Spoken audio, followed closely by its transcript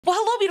Well,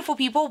 hello beautiful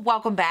people,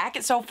 welcome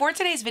back. So for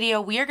today's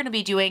video, we are going to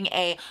be doing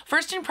a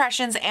first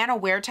impressions and a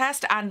wear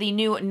test on the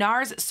new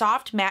Nars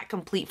Soft Matte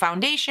Complete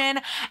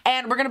Foundation.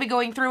 And we're going to be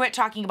going through it,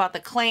 talking about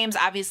the claims,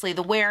 obviously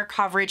the wear,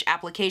 coverage,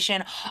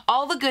 application,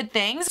 all the good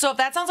things. So if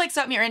that sounds like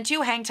something you're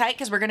into, hang tight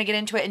because we're going to get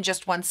into it in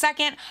just 1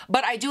 second.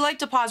 But I do like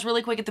to pause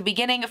really quick at the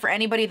beginning for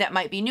anybody that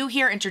might be new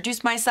here,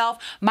 introduce myself.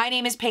 My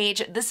name is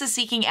Paige. This is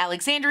Seeking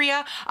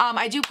Alexandria.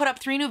 I do put up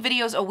 3 new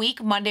videos a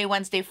week, Monday,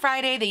 Wednesday,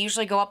 Friday. They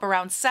usually go up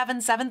around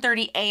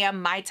 7:30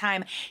 a.m. my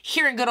time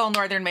here in good old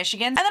Northern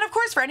Michigan. And then of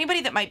course, for anybody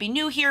that might be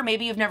new here,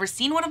 maybe you've never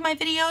seen one of my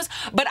videos,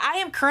 but I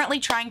am currently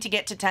trying to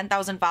get to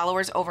 10,000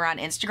 followers over on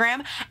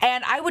Instagram.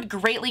 And I would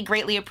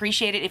greatly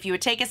appreciate it if you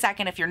would take a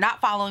second. If you're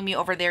not following me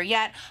over there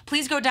yet,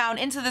 please go down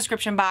into the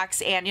description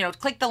box and,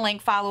 click the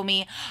link, follow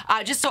me.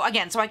 Just so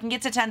I can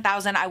get to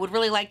 10,000. I would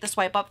really like the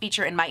swipe up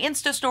feature in my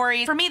Insta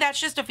stories. For me,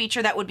 that's just a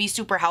feature that would be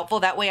super helpful.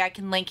 That way I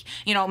can link,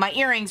 my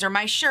earrings or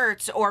my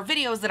shirts or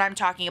videos that I'm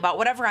talking about,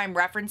 whatever I'm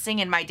referencing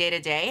in my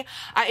day-to-day.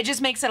 It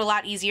just makes it a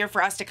lot easier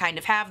for us to kind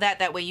of have that.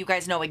 That way you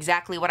guys know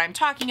exactly what I'm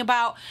talking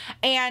about.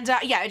 And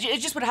yeah, it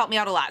just would help me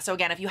out a lot. So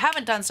again, if you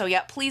haven't done so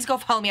yet, please go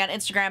follow me on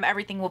Instagram.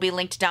 Everything will be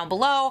linked down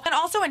below. And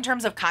also in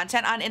terms of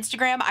content on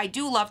Instagram, I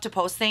do love to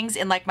post things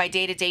in like my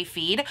day-to-day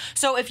feed.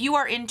 So if you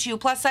are into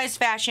plus size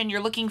fashion, you're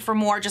looking for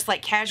more just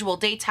like casual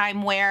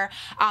daytime wear,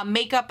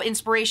 makeup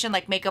inspiration,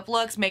 like makeup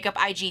looks, makeup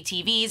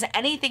IGTVs,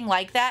 anything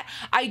like that,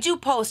 I do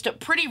post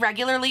pretty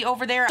regularly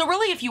over there. So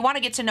really, if you want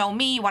to get to know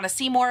me, you want to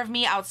see more of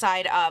me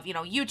outside of,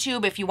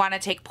 YouTube, if you want to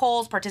take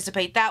polls,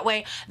 participate that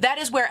way, that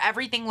is where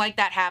everything like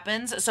that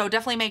happens. So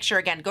definitely make sure,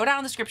 again, go down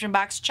in the description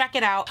box, check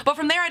it out. But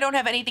from there, I don't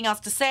have anything else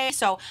to say.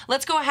 So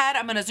let's go ahead.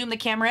 I'm going to zoom the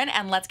camera in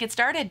and let's get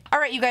started. All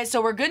right, you guys,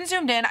 so we're good and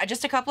zoomed in.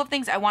 Just a couple of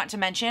things I want to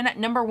mention.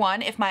 Number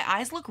one, if my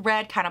eyes look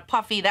red, kind of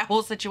puffy, that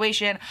whole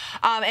situation,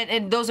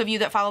 and those of you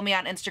that follow me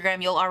on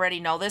Instagram, you'll already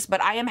know this,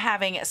 but I am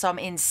having some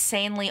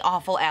insanely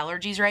awful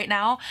allergies right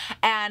now.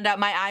 And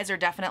my eyes are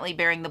definitely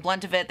bearing the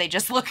blunt of it. They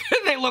just look,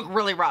 they look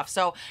really rough.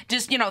 So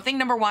just, thing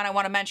number one, I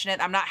want to mention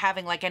it. I'm not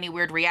having like any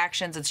weird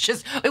reactions. It's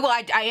just, well,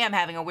 I am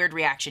having a weird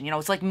reaction.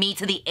 It's like me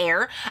to the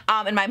air.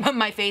 And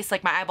my face,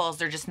 like my eyeballs,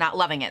 they're just not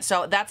loving it.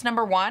 So that's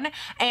number one.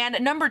 And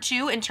number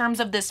two, in terms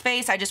of this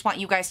face, I just want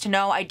you guys to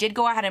know I did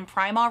go ahead and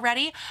prime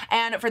already.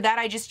 And for that,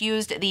 I just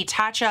used the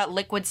Tatcha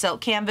Liquid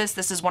Silk Canvas.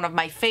 This is one of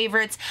my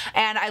favorites.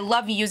 And I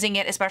love using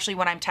it, especially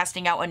when I'm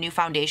testing out a new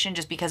foundation,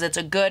 just because it's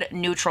a good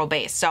neutral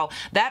base. So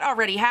that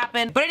already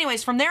happened. But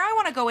anyways, from there, I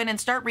want to go in and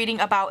start reading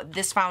about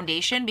this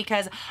foundation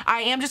because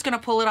I am just going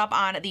to pull it up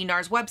on the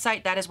Nars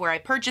website. That is where I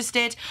purchased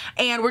it.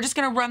 And we're just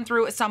going to run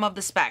through some of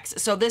the specs.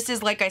 So this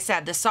is, like I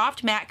said, the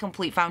Soft Matte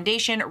Complete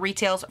Foundation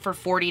retails for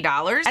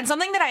 $40. And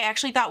something that I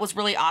actually thought was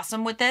really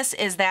awesome with this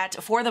is that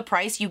for the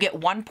price, you get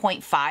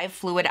 1.5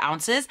 fluid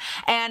ounces.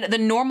 And the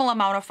normal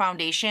amount of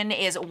foundation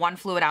is 1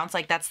 fluid ounce,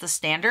 like that's the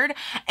standard.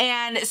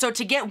 And so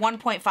to get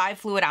 1.5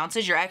 fluid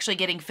ounces, you're actually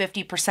getting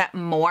 50%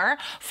 more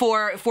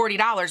for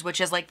 $40,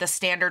 which is like the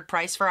standard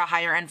price for a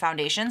higher end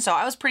foundation. So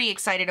I was pretty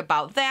excited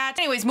about that.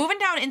 Anyways, moving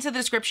down into the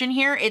description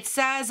here, it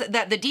says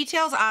that the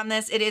details on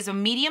this, it is a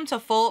medium to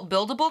full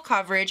buildable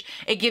coverage.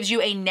 It gives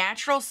you a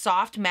natural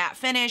soft matte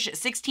finish,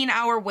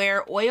 16-hour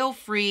wear,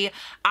 oil-free,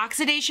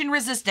 oxidation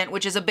resistant,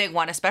 which is a big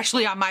one,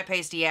 especially on my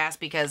pasty ass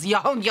because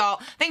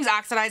y'all, things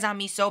oxidize on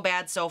me so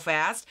bad, so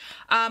fast.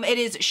 It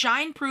is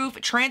shine proof,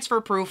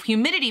 transfer proof,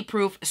 humidity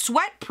proof,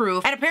 sweat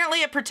proof, and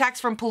apparently it protects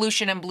from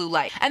pollution and blue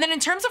light. And then in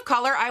terms of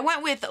color, I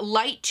went with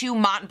Light 2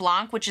 Mont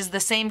Blanc, which is the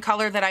same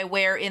color that I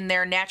wear in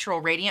their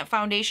Natural Radiant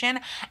foundation.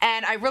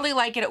 And I really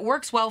like it. It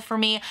works well for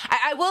me.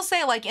 I will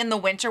say, like in the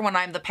winter when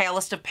I'm the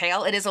palest of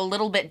pale, it is a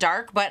little bit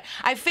dark, but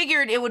I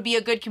figured it would be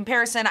a good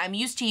comparison. I'm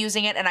used to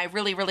using it and I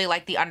really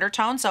like the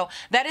undertone. So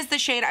that is the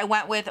shade I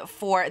went with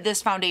for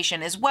this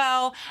foundation as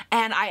well.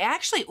 And I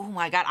actually, oh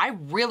my God, I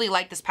really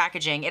like this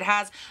packaging. It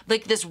has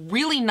like this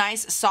really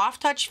nice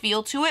soft touch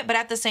feel to it, but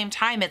at the same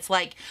time, it's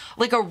like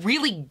a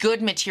really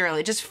good material.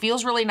 It just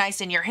feels really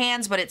nice in your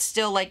hands, but it's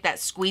still like that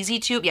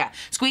squeezy tube. Yeah,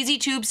 squeezy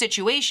tube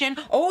situation.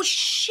 Oh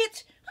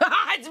shit.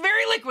 It's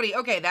very liquidy.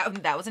 Okay,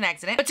 that was an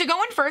accident. But to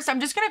go in first, I'm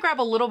just going to grab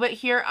a little bit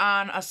here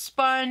on a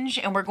sponge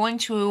and we're going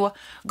to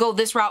go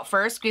this route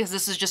first because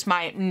this is just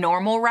my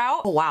normal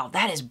route. Oh, wow,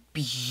 that is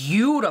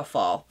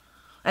beautiful.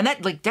 And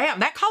that, like, damn,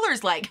 that color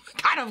is like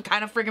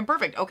kind of freaking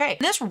perfect. Okay.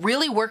 This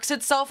really works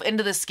itself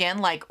into the skin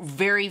like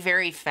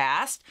very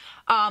fast.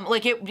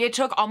 Like it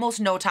took almost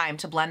no time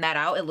to blend that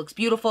out. It looks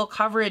beautiful.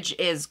 Coverage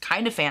is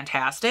kind of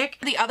fantastic.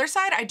 The other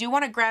side, I do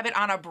want to grab it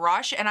on a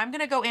brush and I'm going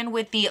to go in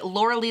with the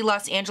Laura Lee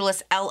Los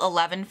Angeles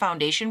L11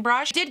 foundation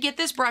brush. I did get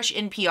this brush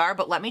in PR,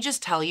 but let me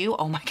just tell you,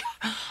 oh my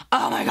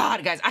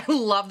God, guys, I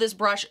love this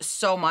brush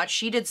so much.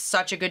 She did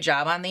such a good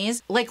job on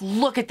these. Like,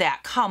 look at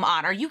that. Come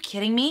on. Are you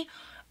kidding me?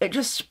 It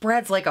just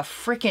spreads like a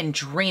freaking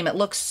dream. It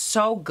looks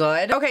so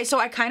good. Okay, so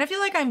I kind of feel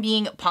like I'm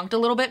being punked a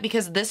little bit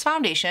because this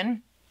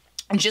foundation,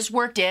 just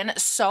worked in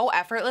so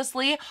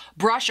effortlessly,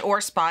 brush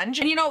or sponge.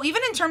 And you know,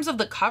 even in terms of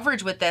the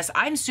coverage with this,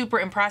 I'm super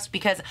impressed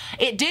because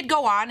it did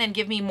go on and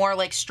give me more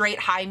like straight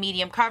high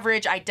medium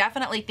coverage. I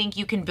definitely think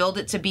you can build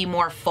it to be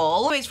more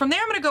full. Anyways, from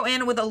there I'm gonna go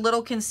in with a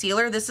little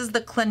concealer. This is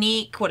the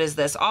Clinique, what is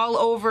this? All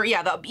over,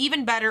 yeah, the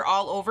Even Better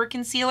All Over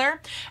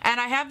Concealer. And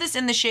I have this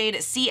in the shade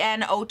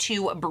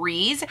CN02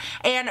 Breeze.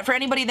 And for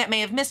anybody that may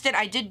have missed it,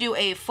 I did do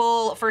a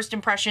full first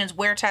impressions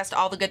wear test,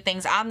 all the good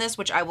things on this,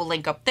 which I will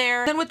link up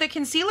there. Then with the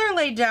concealer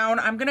laid down,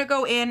 I'm gonna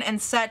go in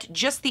and set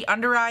just the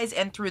under eyes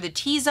and through the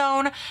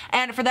T-zone.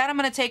 And for that, I'm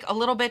gonna take a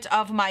little bit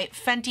of my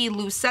Fenty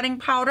Loose Setting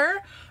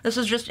Powder. This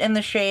is just in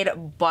the shade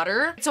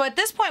Butter. So at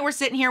this point, we're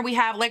sitting here, we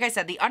have, like I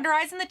said, the under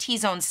eyes and the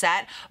T-zone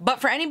set. But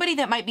for anybody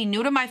that might be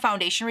new to my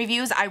foundation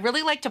reviews, I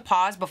really like to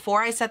pause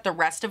before I set the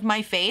rest of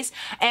my face.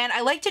 And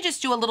I like to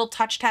just do a little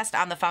touch test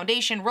on the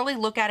foundation, really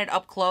look at it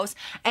up close,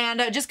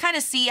 and just kind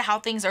of see how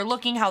things are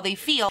looking, how they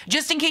feel.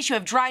 Just in case you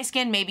have dry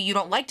skin, maybe you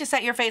don't like to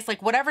set your face,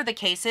 like whatever the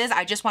case is,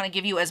 I just want to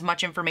give you as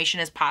much information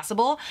as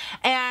possible.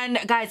 And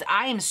guys,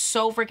 I am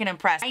so freaking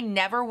impressed. I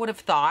never would have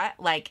thought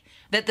like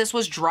that this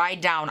was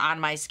dried down on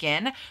my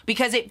skin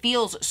because it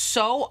feels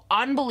so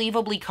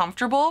unbelievably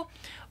comfortable,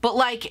 but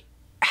like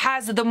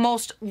has the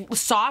most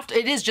soft,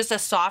 it is just a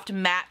soft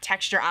matte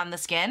texture on the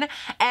skin.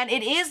 And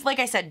it is, like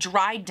I said,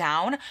 dried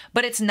down,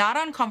 but it's not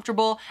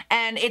uncomfortable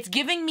and it's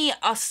giving me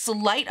a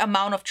slight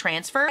amount of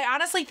transfer. I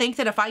honestly think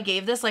that if I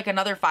gave this like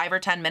another 5 or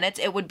 10 minutes,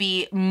 it would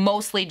be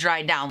mostly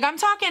dried down. I'm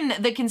talking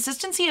the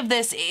consistency of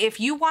this, if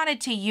you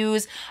wanted to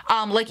use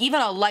like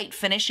even a light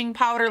finishing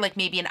powder, like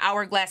maybe an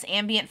Hourglass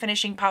ambient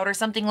finishing powder,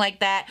 something like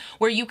that,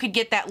 where you could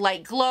get that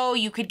light glow,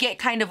 you could get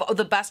kind of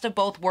the best of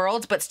both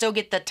worlds, but still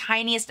get the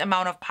tiniest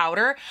amount of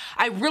powder.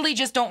 I really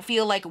just don't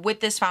feel like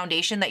with this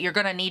foundation that you're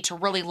gonna need to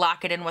really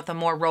lock it in with a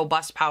more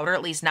robust powder,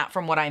 at least not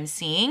from what I'm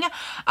seeing.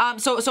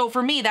 So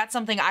for me, that's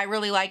something I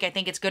really like. I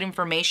think it's good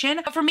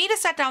information. But for me to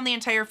set down the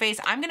entire face,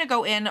 I'm gonna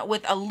go in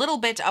with a little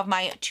bit of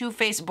my Too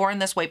Faced Born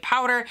This Way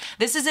powder.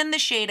 This is in the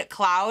shade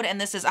Cloud, and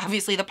this is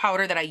obviously the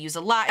powder that I use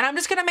a lot. And I'm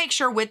just gonna make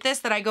sure with this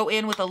that I go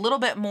in with a little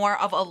bit more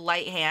of a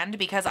light hand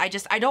because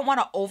I don't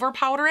wanna over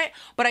powder it,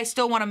 but I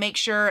still wanna make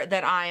sure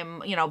that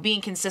I'm, you know, being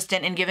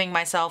consistent and giving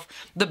myself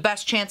the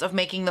best chance of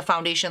making the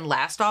foundation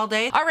last all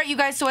day. All right, you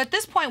guys, so at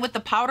this point with the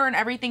powder and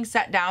everything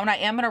set down, I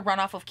am gonna run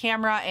off of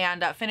camera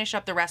and finish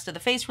up the rest of the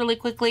face really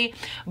quickly.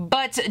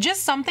 But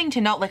just something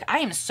to note, like I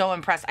am so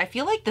impressed. I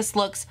feel like this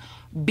looks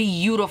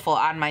beautiful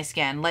on my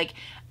skin. Like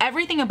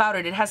everything about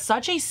it, it has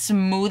such a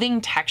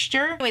smoothing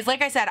texture. Anyways,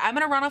 like I said, I'm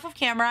gonna run off of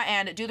camera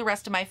and do the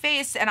rest of my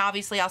face, and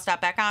obviously I'll stop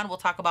back on. We'll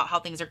talk about how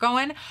things are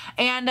going,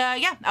 and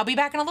yeah, I'll be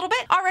back in a little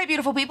bit. All right,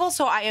 beautiful people,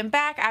 so I am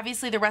back.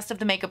 Obviously the rest of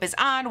the makeup is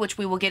on, which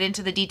we will get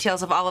into the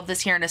details of all of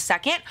this here in a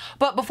second.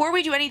 But before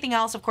we do anything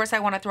else, of course, I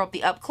wanna throw up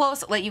the up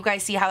close, let you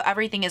guys see how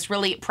everything is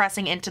really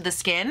pressing into the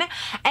skin.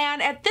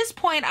 And at this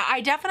point,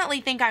 I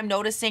definitely think I'm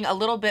noticing a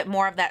little bit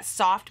more of that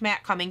soft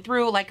matte coming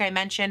through. Like I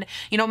mentioned,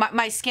 you know,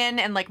 my skin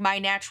and like my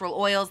natural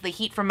oils, the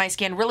heat from my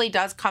skin really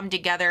does come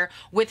together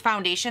with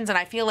foundations, and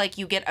I feel like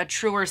you get a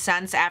truer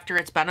sense after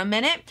it's been a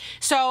minute.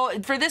 So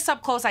for this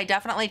up close, I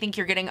definitely think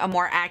you're getting a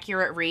more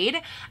accurate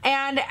read.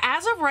 And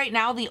as of right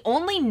now, the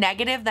only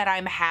negative that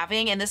I'm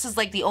having, and this is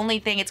like the only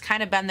thing, it's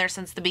kind of been there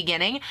since the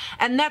beginning,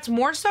 and that's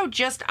more so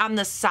just on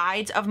the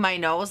sides of my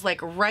nose,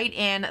 like right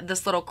in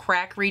this little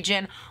crack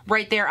region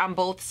right there on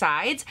both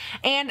sides.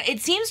 And it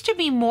seems to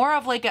be more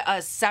of like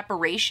a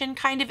separation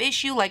kind of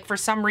issue. Like for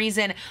some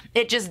reason,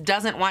 it just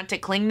doesn't want to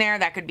cling there.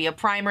 That could be a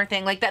primer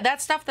thing, like that.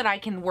 That's stuff that I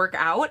can work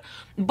out.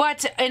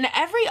 But in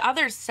every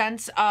other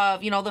sense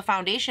of, you know, the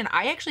foundation,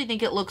 I actually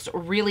think it looks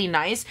really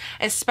nice,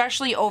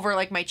 especially over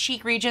like my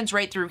cheek regions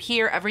right through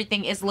here.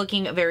 Everything is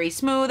looking very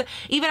smooth.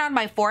 Even on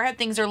my forehead,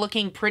 things are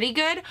looking pretty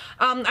good.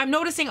 I'm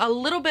noticing a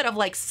little bit of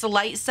like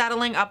slight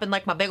settling up in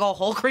like my big old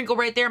Hulk wrinkle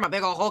right there, my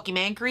big old hulky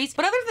man crease.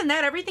 But other than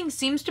that, everything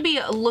seems to be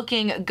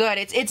looking good.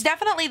 It's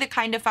definitely the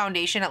kind of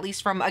foundation, at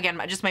least from,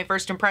 again, just my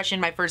first impression,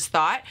 my first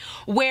thought,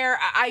 where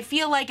I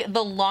feel like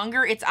the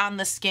longer it's on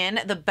the skin,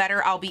 the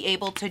better I'll be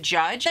able to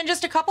judge. And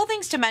just a couple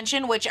things to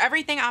mention, which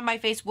everything on my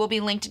face will be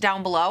linked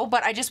down below,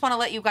 but I just want to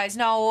let you guys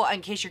know,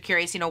 in case you're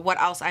curious, you know,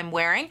 what else I'm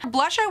wearing.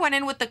 Blush, I went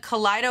in with the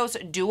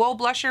Kaleidos Duo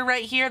blusher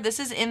right here. This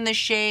is in the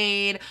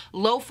shade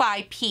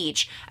Lo-Fi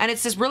Peach, and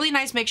it's this really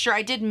nice mixture.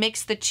 I did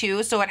mix the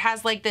two, so it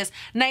has like this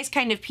nice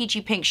kind of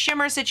peachy pink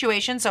shimmer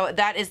situation, so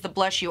that is the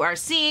blush you are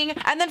seeing.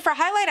 And then for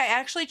highlight, I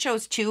actually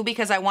chose two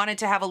because I wanted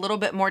to have a little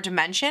bit more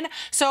dimension.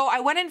 So I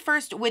went in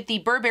first with the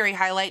Burberry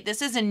highlight.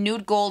 This is in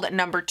Nude Gold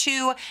number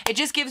 2. It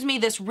just gives me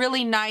this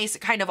really nice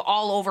kind of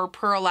all over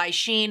pearlized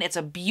sheen. It's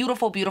a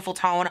beautiful, beautiful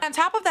tone. On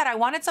top of that, I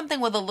wanted something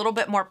with a little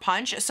bit more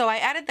punch, so I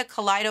added the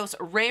Kaleidos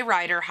Ray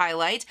Rider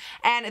highlight,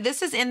 and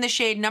this is in the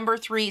shade number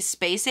 3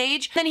 Space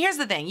Age. Then here's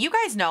the thing, you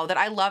guys know that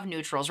I love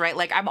neutrals, right?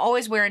 Like I'm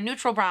always wearing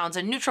neutral browns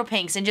and neutral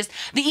pinks and just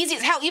the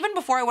easiest, hell, even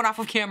before I went off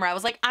of camera, I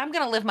was like, I'm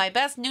gonna live my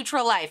best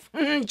neutral life.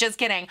 Just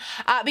kidding.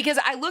 Because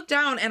I looked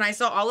down and I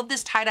saw all of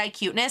this tie-dye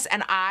cuteness,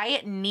 and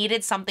I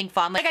needed something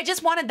fun. Like I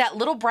just wanted that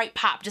little bright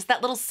pop, just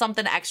that little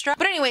something extra.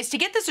 But anyways, to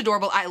get this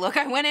adorable eye look,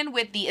 I went in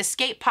with the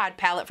Escape Pod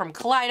palette from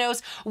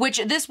Kaleidos, which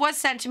this was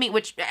sent to me,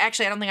 which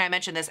actually I don't think I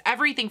mentioned this.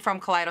 Everything from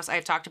Kaleidos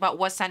I've talked about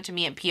was sent to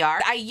me in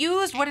PR. I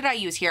used, what did I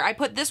use here? I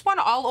put this one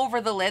all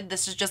over the lid.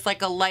 This is just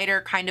like a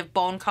lighter kind of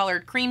bone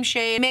colored cream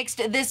shade.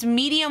 Mixed this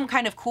medium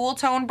kind of cool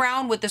tone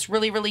brown with this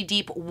really, really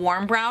deep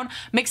warm brown.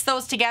 Mixed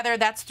those together.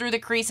 That's through the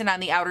crease and on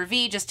the outer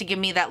V, just to give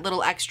me that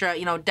little extra,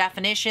 you know,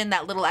 definition,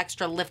 that little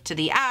extra lift to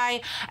the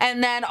eye.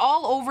 And then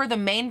all over the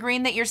main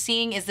green that you're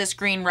seeing is this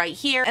green right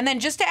here. And then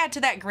just to add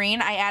to that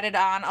green, I added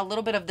on a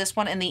little bit of this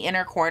one in the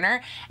inner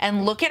corner.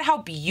 And look at how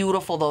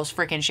beautiful those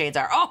freaking shades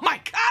are. Oh my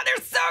God,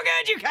 they're so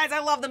good, you guys. I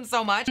love them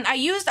so much. I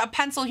used a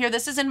pencil here.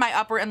 This is in my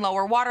upper and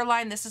lower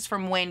waterline. This is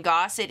from Wayne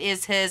Goss. It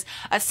is his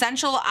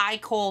Essential Eye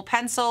Kohl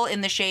pencil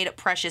in the shade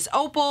Precious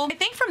Opal. I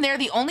think from there,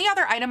 the only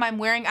other item I'm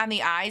wearing on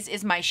the eyes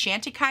is my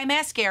Chantecaille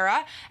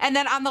mascara. And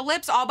then on the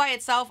lips, all by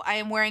itself, I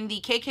am wearing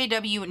the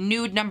KKW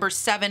Nude No.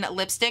 7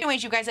 lipstick.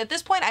 Anyways, you guys, at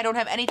this point, I don't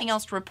have anything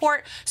else to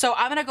report. So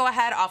I'm gonna go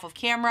ahead off of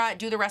camera,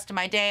 do the rest of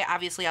my day.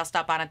 Obviously, I'll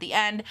stop on at the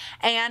end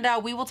and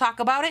we will talk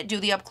about it, do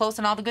the up close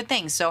and all the good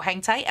things. So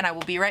hang tight and I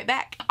will be right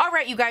back. All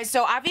right, you guys.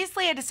 So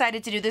obviously I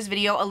decided to do this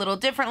video a little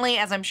differently.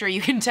 As I'm sure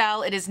you can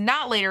tell, it is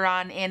not later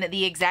on in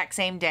the exact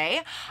same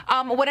day.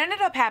 What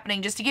ended up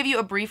happening, just to give you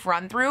a brief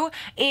run through,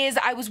 is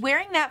I was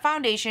wearing that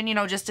foundation, you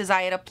know, just as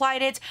I had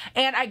applied it,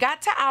 and I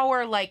got to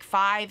hour like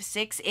 5,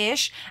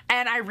 6-ish,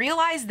 and I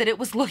realized that it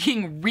was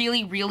looking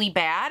really, really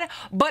bad.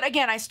 But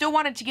again, I still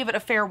wanted to give it a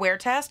fair wear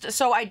test,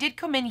 so I did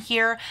come in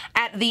here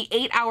at the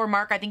 8-hour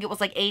mark. I think it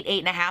was like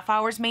 8.5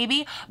 hours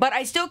maybe, but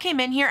I still came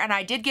in here and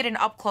I did get an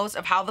up close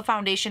of how the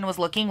foundation was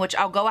looking, which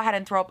I'll go ahead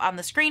and throw up on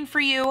the screen for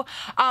you.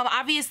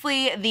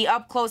 Obviously the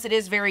up close, it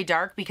is very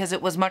dark because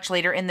it was much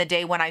later in the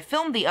day when I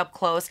filmed the up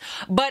close,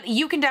 but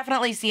you can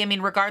definitely see, I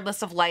mean,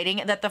 regardless of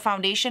lighting, that the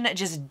foundation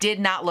just did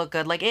not look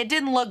good. Like, it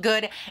didn't look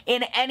good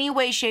in any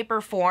way, shape,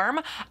 or form.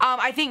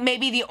 I think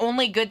maybe the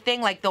only good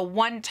thing, like the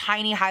one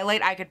tiny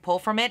highlight I could pull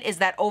from it, is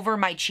that over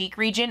my cheek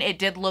region, it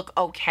did look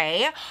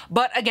okay.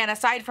 But again,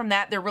 aside from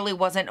that, there really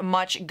wasn't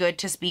much good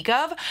to speak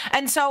of.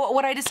 And so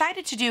what I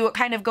decided to do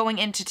kind of going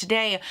into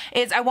today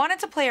is I wanted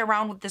to play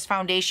around with this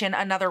foundation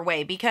another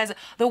way, because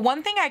the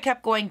one thing I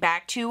kept going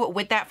back to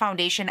with that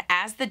foundation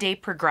as the day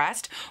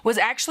progressed was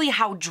actually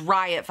how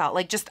dry it felt.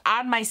 Like, just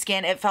on my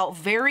skin, it felt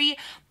very,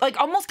 like,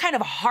 almost kind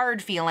of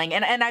hard feeling.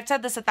 And I've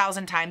said this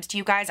 1,000 times to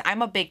you guys,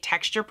 I'm a big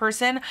texture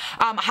person.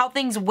 How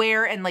things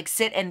wear and like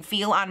sit and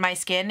feel on my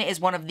skin is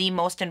one of the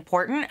most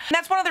important. And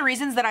that's one of the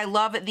reasons that I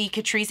love the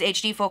Catrice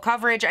HD Full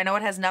Coverage. I know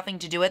it has nothing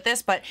to do with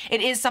this, but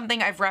it is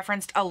something I've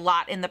referenced a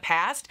lot in the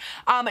past.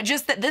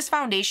 Just that this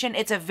foundation,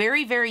 it's a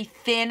very, very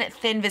thin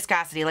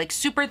viscosity, like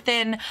super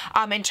thin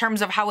in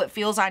terms of how it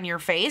feels on your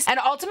face. And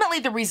ultimately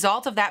the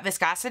result of that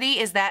viscosity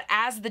is that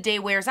as the day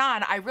wears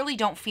on, I really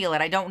don't feel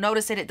it. I don't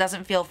notice it. It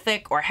doesn't feel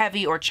thick or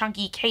heavy or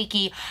chunky,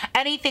 cakey,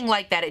 anything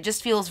like that. It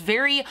just feels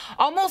very,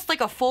 almost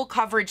like a full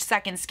coverage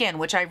second skin,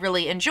 which I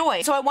really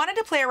enjoy. So I wanted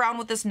to play around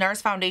with this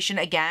Nars foundation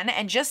again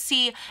and just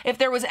see if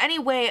there was any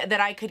way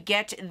that I could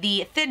get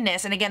the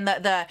thinness, and again,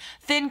 the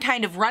thin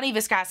kind of runny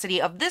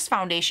viscosity of this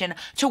foundation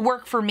to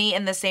work for me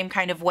in the same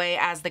kind of way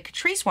as the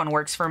Catrice one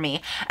works for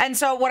me. And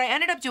so what I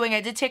ended up doing,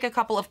 I did take a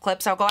couple of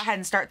clips. I'll go ahead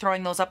and start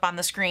throwing those up on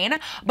the screen.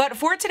 But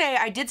for today,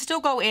 I did still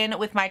go in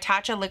with my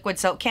Tatcha Liquid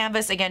Silk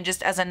Canvas, again,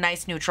 just as a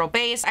nice neutral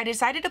base. I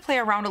decided to play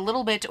around a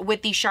little bit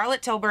with the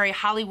Charlotte Tilbury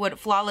Hollywood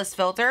Flawless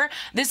Filter.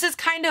 This is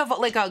kind of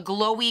like a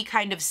glowy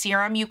kind of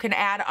serum you can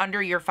add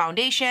under your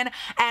foundation,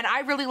 and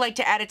I really like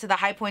to add it to the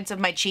high points of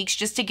my cheeks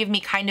just to give me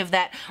kind of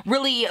that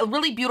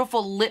really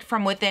beautiful lit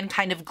from within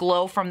kind of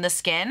glow from the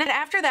skin. And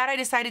after that, I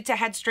decided to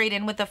head straight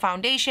in with the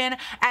foundation,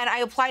 and I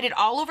applied it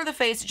all over the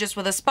face just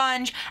with a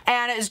sponge.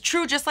 And it's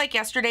true, just like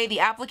yesterday, the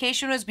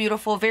application was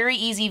beautiful, very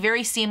easy,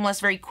 very seamless,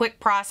 very quick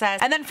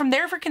process. And then from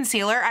there for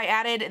concealer, I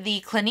added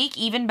the Clinique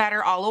Even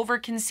Better All Over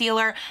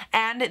Concealer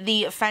and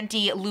the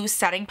Fenty Loose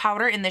Setting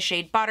Powder in the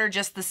shade Butter,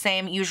 just the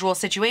same usual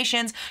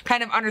situations,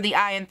 kind of under the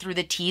eye and through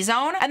the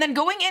T-zone. And then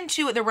going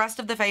into the rest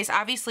of the face,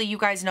 obviously you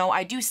guys know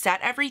I do set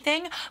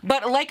everything,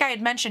 but like I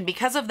had mentioned,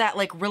 because of that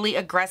like really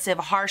aggressive,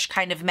 harsh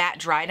kind of matte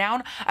dry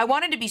down, I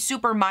wanted to be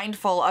super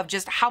mindful of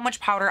just how much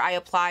powder I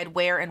applied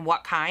where and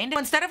what kind. So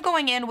instead of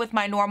going in with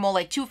my normal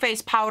like Too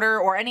Faced powder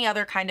or any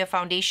other kind of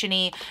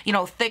foundation-y, you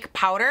know, thick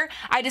powder,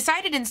 I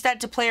decided instead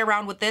to play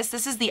around with this.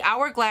 This is the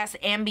Hourglass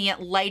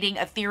Ambient Lighting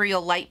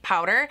Ethereal Light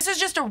Powder. This is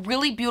just a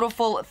really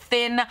beautiful,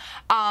 thin,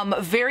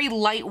 very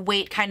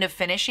lightweight kind of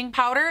finishing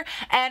powder,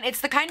 and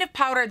it's the kind of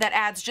powder that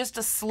adds just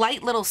a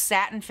slight little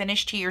satin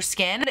finish to your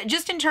skin.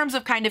 Just in terms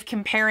of kind of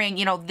comparing,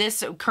 you know,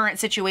 this current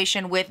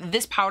situation with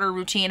this powder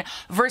routine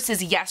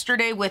versus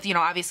yesterday with, you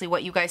know, obviously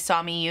what you guys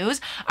saw me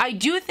use, I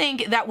do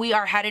think that we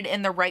are headed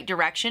in the right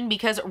direction,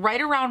 because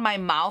right around my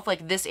mouth,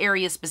 like this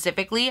area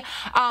specifically,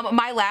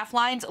 my laugh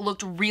lines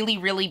looked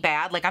really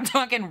bad. Like, I'm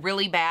talking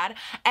really bad,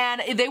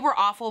 and they were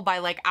awful by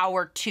like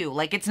hour 2.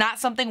 Like, it's not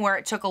something where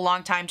it took a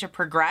long time to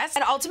progress.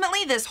 And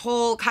ultimately this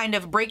whole kind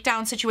of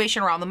breakdown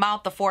situation around the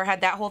mouth, the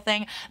forehead, that whole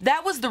thing,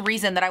 that was the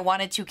reason that I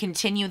wanted to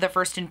continue the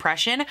first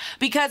impression,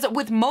 because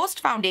with most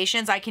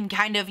foundations, I can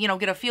kind of, you know,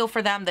 get a feel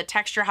for them, the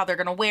texture, how they're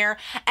going to wear.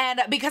 And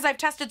because I've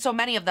tested so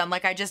many of them,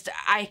 like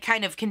I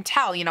kind of can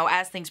tell, you know,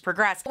 as things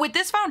progress. With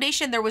this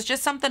foundation, there was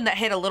just something that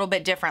hit a little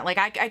bit different. Like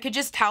I could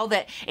just tell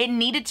that it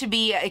needed to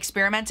be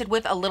experimented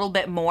with a little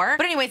bit more.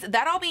 But anyways,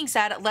 that all being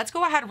said, let's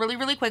go ahead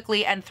really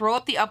quickly and throw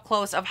up the up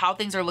close of how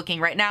things are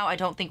looking right now. I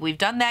don't think we've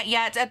done that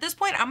yet. At this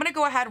point, I'm going to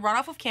go ahead, run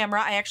off of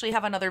camera. I actually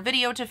have another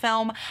video to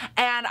film,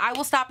 and I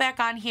will stop back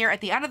on here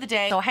at the end of the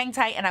day. So hang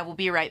tight and I will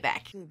be right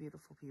back. Okay,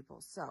 beautiful people.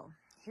 So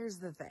here's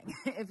the thing.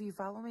 If you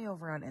follow me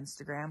over on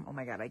Instagram, oh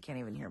my God, I can't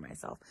even hear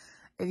myself.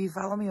 If you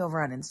follow me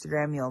over on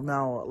Instagram, you'll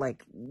know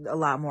like a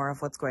lot more of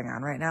what's going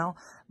on right now.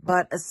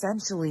 But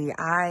essentially,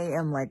 I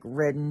am like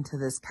ridden to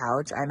this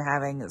couch. I'm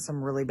having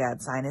some really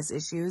bad sinus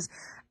issues.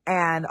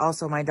 And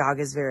also my dog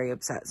is very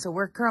upset. So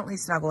we're currently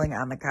snuggling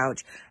on the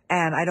couch,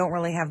 and I don't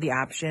really have the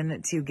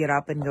option to get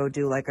up and go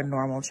do like a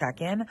normal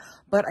check-in,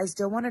 but I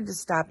still wanted to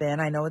stop in.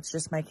 I know it's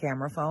just my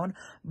camera phone,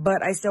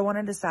 but I still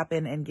wanted to stop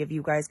in and give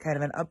you guys kind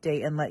of an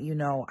update and let you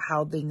know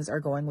how things are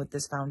going with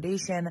this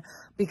foundation,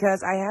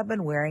 because I have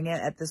been wearing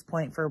it at this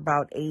point for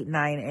about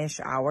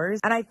 8-9-ish hours.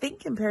 And I think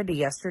compared to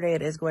yesterday,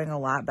 it is going a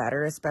lot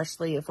better,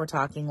 especially if we're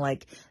talking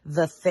like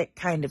the thick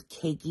kind of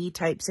cakey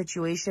type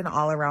situation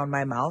all around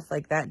my mouth.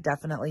 Like that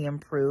definitely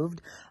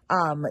improved,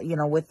 you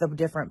know, with the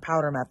different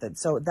powder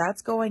methods. So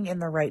that's going in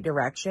the right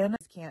direction.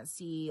 Can't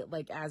see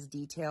like as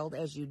detailed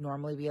as you'd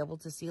normally be able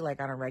to see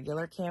like on a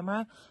regular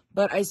camera,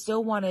 but I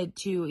still wanted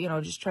to, you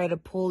know, just try to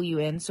pull you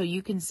in so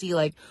you can see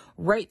like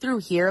right through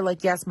here.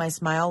 Like, yes, my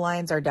smile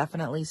lines are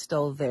definitely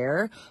still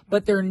there,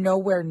 but they're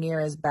nowhere near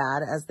as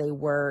bad as they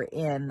were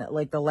in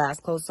like the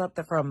last close-up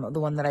from the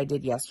one that I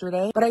did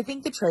yesterday. But I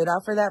think the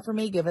trade-off for that for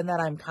me, given that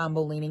I'm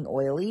combo leaning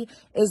oily,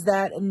 is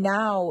that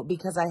now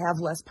because I have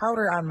less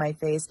powder on my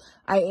face,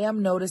 I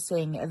am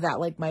noticing that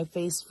like my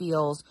face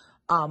feels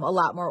a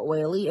lot more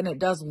oily, and it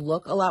does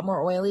look a lot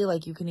more oily.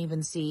 Like you can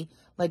even see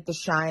like the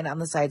shine on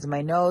the sides of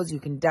my nose.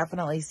 You can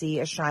definitely see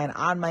a shine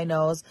on my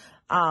nose.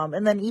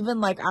 And then even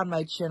like on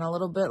my chin a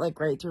little bit, like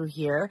right through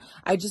here,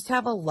 I just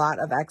have a lot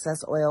of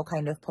excess oil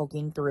kind of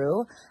poking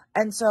through.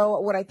 And so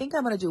what I think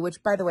I'm going to do,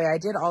 which by the way, I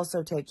did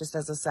also take, just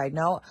as a side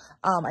note,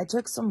 I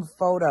took some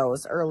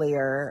photos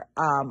earlier,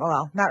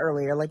 well, not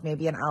earlier, like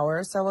maybe an hour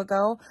or so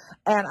ago.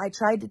 And I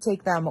tried to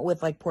take them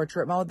with like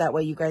portrait mode. That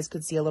way you guys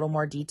could see a little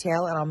more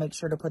detail, and I'll make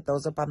sure to put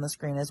those up on the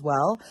screen as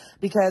well.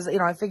 Because, you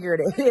know, I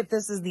figured if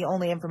this is the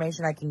only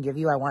information I can give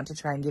you, I want to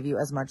try and give you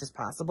as much as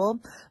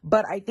possible.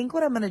 But I think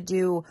what I'm going to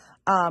do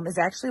is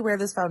actually wear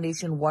this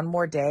foundation one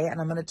more day,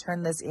 and I'm going to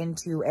turn this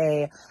into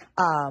a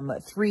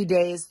 3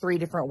 days, 3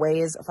 different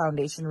ways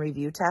foundation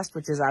review test,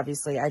 which is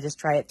obviously I just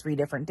try it 3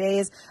 different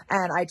days,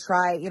 and I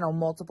try, you know,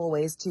 multiple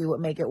ways to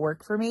make it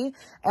work for me.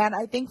 And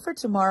I think for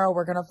tomorrow,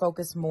 we're going to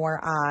focus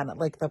more on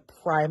like the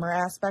primer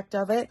aspect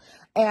of it.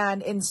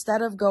 And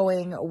instead of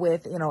going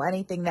with, you know,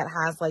 anything that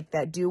has like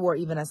that dew or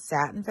even a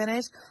satin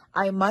finish,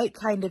 I might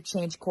kind of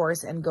change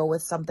course and go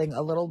with something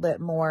a little bit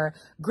more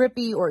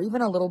grippy or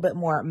even a little bit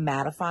more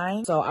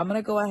mattifying. So I'm going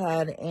to go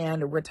ahead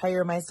and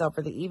retire myself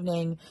for the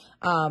evening.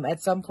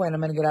 At some point,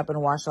 I'm going to get up and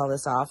wash all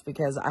this off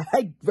because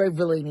I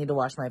really need to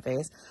wash my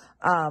face.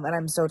 And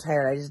I'm so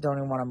tired. I just don't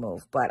even want to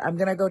move, but I'm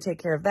going to go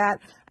take care of that,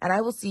 and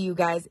I will see you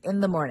guys in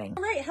the morning.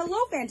 All right. Hello,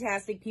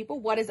 fantastic people.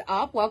 What is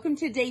up? Welcome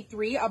to day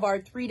 3 of our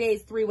 3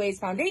 days, 3 ways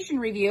foundation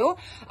review.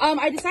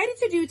 I decided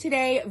to do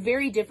today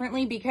very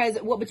differently because,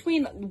 well,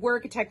 between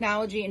work,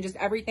 technology, and just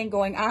everything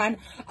going on,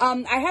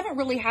 I haven't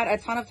really had a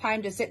ton of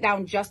time to sit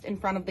down just in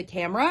front of the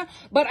camera,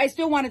 but I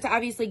still wanted to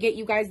obviously get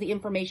you guys the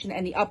information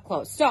and the up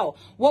close. So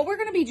what we're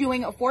going to be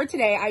doing for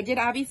today, I did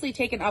obviously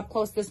take an up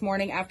close this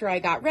morning after I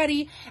got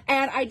ready,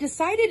 and I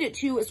decided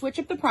to switch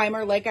up the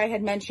primer like I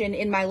had mentioned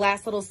in my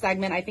last little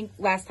segment. I think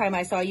last time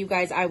I saw you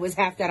guys, I was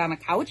half dead on a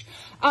couch.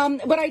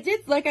 But I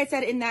did, like I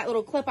said in that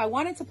little clip, I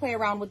wanted to play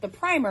around with the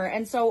primer.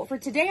 And so for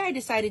today, I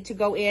decided to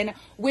go in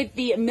with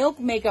the Milk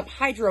Makeup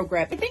Hydro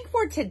Grip. I think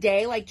for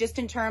today, like just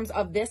in terms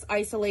of this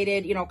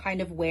isolated, you know,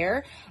 kind of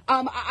wear,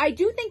 I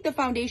do think the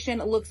foundation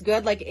looks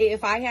good. Like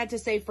if I had to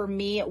say for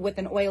me with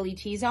an oily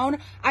T-zone,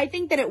 I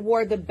think that it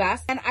wore the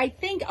best. And I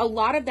think a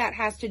lot of that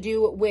has to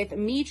do with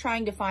me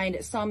trying to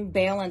find some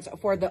balance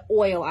for the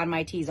oil on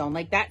my T-zone.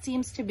 Like that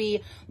seems to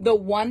be the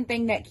one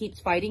thing that keeps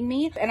fighting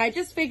me. And I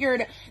just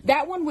figured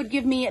that one would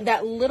give me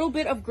that little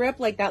bit of grip,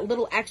 like that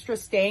little extra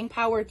staying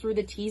power through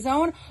the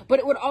T-zone, but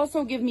it would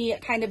also give me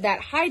kind of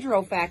that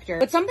hydro factor.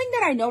 But something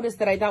that I noticed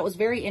that I thought was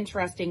very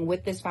interesting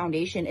with this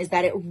foundation is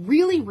that it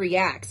really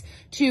reacts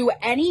to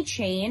any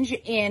change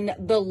in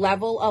the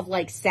level of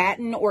like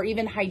satin or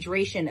even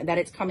hydration that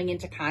it's coming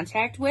into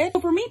contact with. So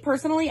for me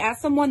personally,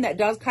 as someone that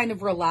does kind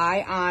of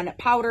rely on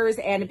powders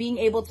and being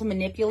able to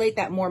manipulate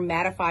that more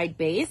mattified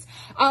base,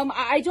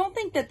 I don't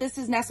think that this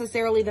is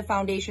necessarily the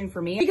foundation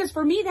for me, because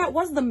for me, that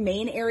was the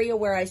main area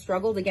where I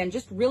struggled. Again,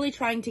 just really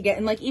trying to get,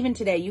 and like even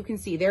today, you can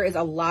see there is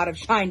a lot of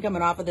shine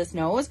coming off of this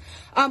nose.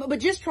 But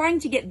just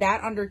trying to get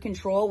that under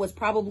control was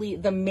probably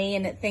the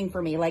main thing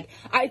for me. Like,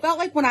 I felt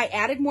like when I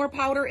added more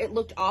powder, it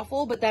looked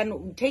awful, but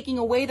then taking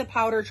away the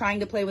powder,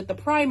 trying to play with the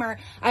primer,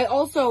 I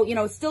also, you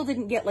know, still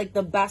didn't get like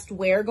the best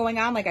wear going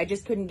on. Like, I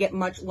just couldn't get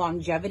much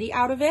longevity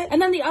out of it.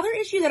 And then the other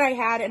issue that I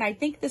had, and I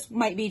think this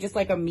might be just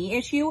like a me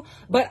issue,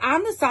 but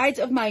on the sides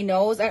of my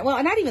nose,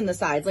 well, not even the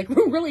sides, like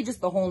really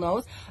just the whole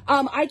nose,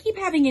 I keep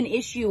having an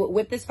issue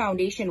with this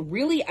foundation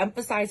really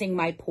emphasizing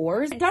my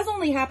pores. It does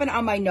only happen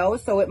on my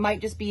nose, so it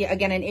might just be,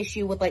 again, an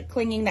issue with like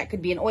clinging. That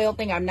could be an oil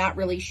thing. I'm not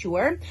really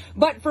sure.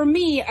 But for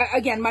me,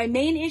 again, my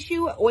main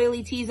issue,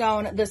 oily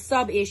T-zone, the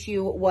sub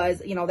issue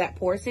was, you know, that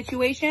pore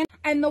situation.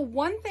 And the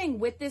one thing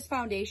with this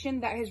foundation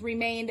that has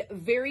remained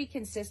very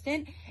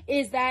consistent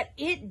is that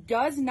it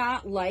does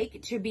not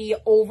like to be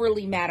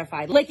overly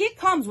mattified. Like, it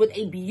comes with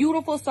a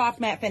beautiful soft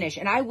matte finish,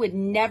 and I would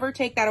never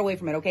take that away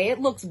from it, okay? It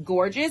looks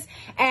gorgeous.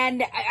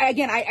 And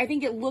again, I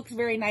think it looks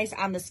very nice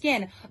on the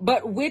skin.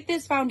 But with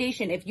this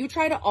foundation, if you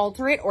try to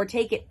alter it or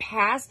take it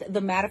past the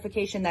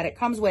mattification that it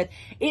comes with,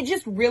 it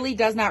just really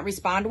does not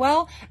respond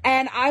well.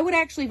 And I would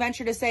actually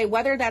venture to say,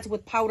 whether that's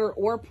with powder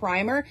or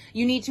primer,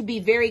 you need to be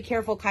very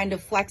careful kind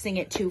of flexing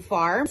it too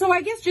far. So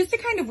I guess just to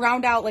kind of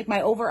round out like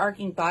my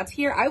overarching thoughts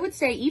here, I would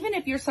say even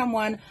if you're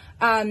someone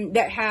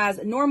that has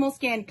normal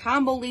skin,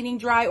 combo leaning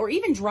dry, or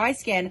even dry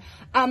skin,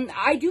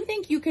 I do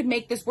think you could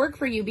make this work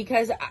for you,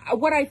 because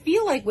what I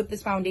feel like with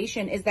this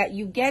foundation is that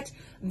you get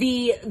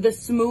the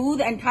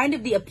smooth and kind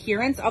of the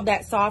appearance of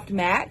that soft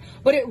matte,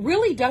 but it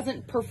really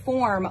doesn't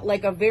perform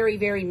like a very,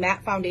 very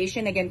matte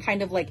foundation. Again,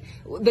 kind of like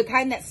the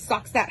kind that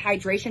sucks that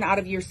hydration out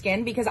of your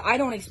skin, because I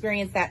don't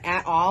experience that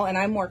at all, and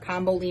I'm more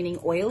combo leaning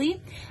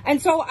oily.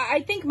 And so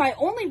I think my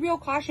only real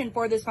caution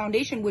for this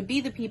foundation would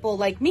be the people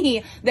like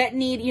me that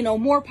need, you know,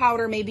 more powder.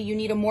 Maybe you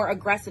need a more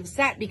aggressive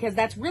set, because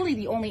that's really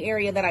the only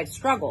area that I've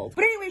struggled.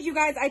 But anyways, you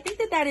guys, I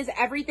think that is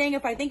everything.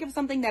 If I think of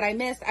something that I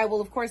missed, I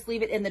will of course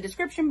leave it in the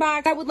description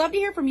box. I would love to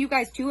hear from you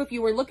guys too. If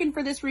you were looking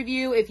for this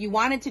review, if you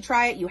wanted to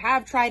try it, you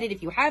have tried it,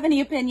 if you have any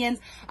opinions,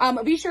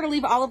 be sure to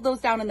leave all of those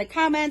down in the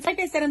comments. Like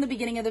I said in the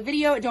beginning of the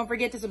video, don't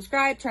forget to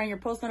subscribe, turn on your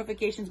post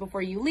notifications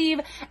before you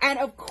leave, and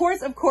of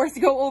course,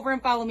 go over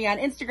and follow me on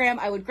Instagram.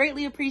 I would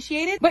greatly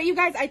appreciate it. But you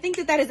guys, I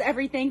think that is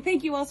everything.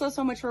 Thank you all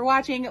so much for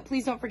watching.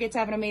 Please don't forget to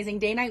have an amazing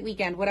day, night,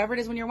 weekend, whatever it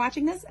is when you're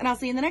watching this, and I'll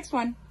see you in the next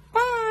one.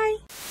 Bye!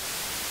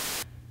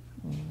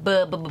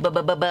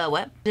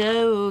 What?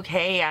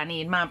 Okay, I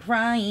need my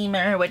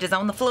primer, which is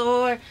on the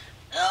floor.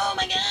 Oh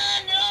my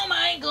god, oh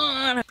my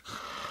god.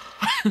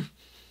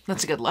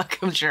 That's a good look,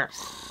 I'm sure.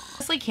 I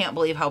honestly can't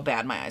believe how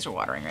bad my eyes are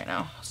watering right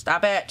now.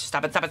 Stop it,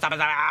 stop it, stop it, stop it,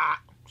 stop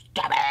it.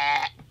 Stop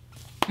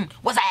it.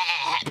 What's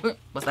up?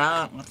 What's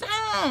up? What's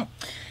up?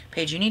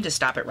 Paige, you need to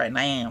stop it right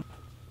now.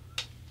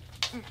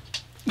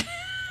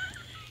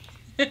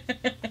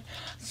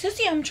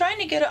 Sissy, I'm trying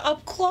to get it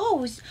up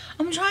close.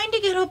 I'm trying to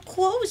get up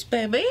close,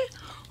 baby.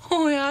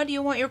 Oh yeah, do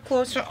you want your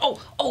closer?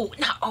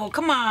 Oh,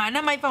 come on,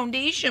 not my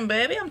foundation,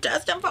 baby. I'm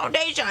testing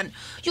foundation.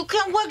 You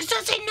can't work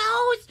Sissy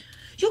nose.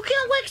 You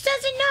can't work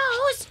Sissy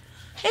nose.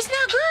 It's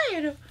not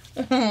good.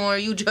 Oh, are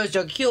you just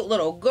a cute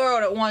little girl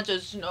that wants a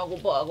snuggle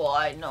buggle?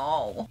 I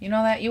know. You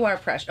know that? You are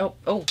precious.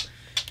 Oh.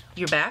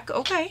 You're back?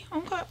 Okay.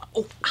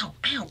 Oh,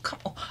 ow, come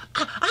on.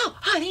 Ow,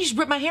 you just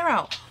ripped my hair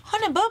out.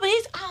 Honey,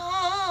 bubbies.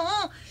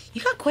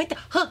 You got quite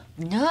the...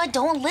 No,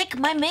 don't lick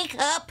my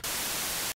makeup.